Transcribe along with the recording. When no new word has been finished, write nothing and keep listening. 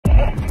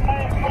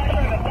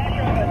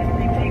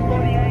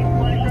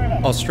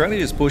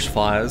Australia's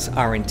bushfires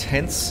are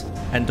intense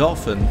and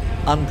often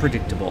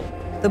unpredictable.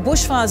 The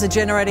bushfires are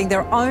generating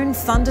their own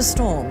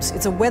thunderstorms.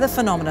 It's a weather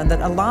phenomenon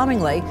that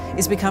alarmingly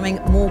is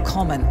becoming more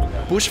common.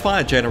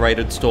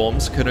 Bushfire-generated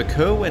storms can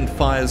occur when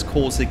fires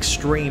cause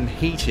extreme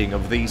heating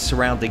of the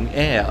surrounding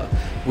air,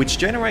 which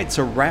generates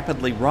a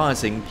rapidly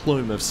rising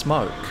plume of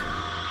smoke.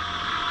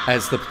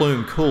 As the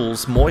plume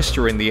cools,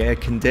 moisture in the air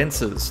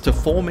condenses to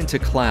form into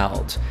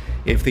cloud.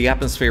 If the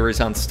atmosphere is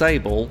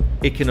unstable,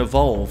 it can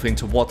evolve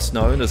into what's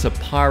known as a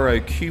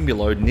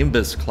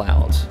pyrocumulonimbus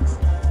cloud.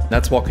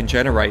 That's what can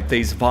generate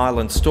these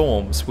violent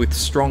storms with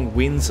strong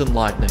winds and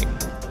lightning.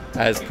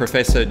 As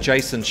Professor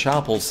Jason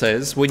Sharple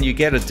says, when you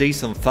get a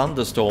decent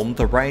thunderstorm,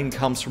 the rain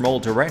comes from all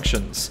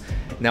directions.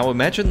 Now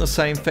imagine the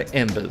same for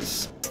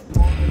embers.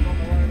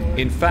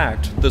 In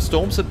fact, the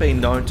storms have been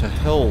known to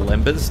hurl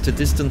embers to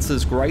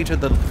distances greater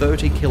than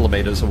 30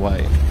 kilometres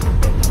away.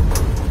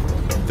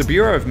 The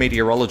Bureau of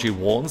Meteorology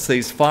warns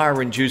these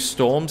fire-induced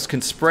storms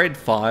can spread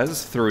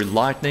fires through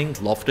lightning,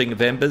 lofting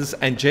of embers,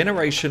 and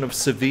generation of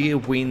severe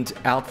wind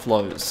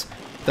outflows.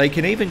 They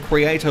can even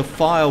create a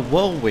fire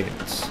whirlwind.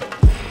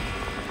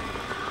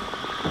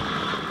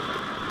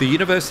 The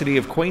University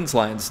of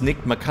Queensland's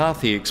Nick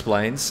McCarthy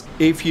explains,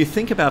 if you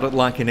think about it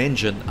like an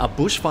engine, a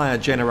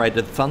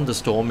bushfire-generated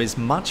thunderstorm is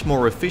much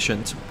more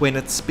efficient when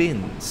it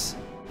spins.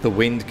 The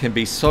wind can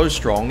be so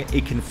strong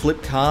it can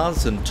flip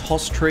cars and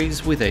toss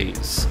trees with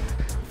ease.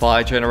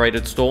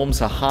 Fire-generated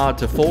storms are hard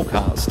to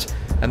forecast,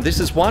 and this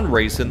is one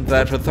reason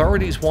that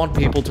authorities want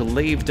people to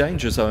leave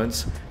danger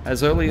zones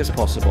as early as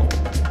possible.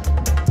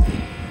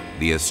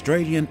 The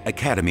Australian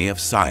Academy of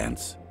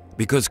Science,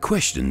 because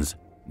questions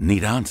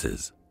need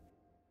answers.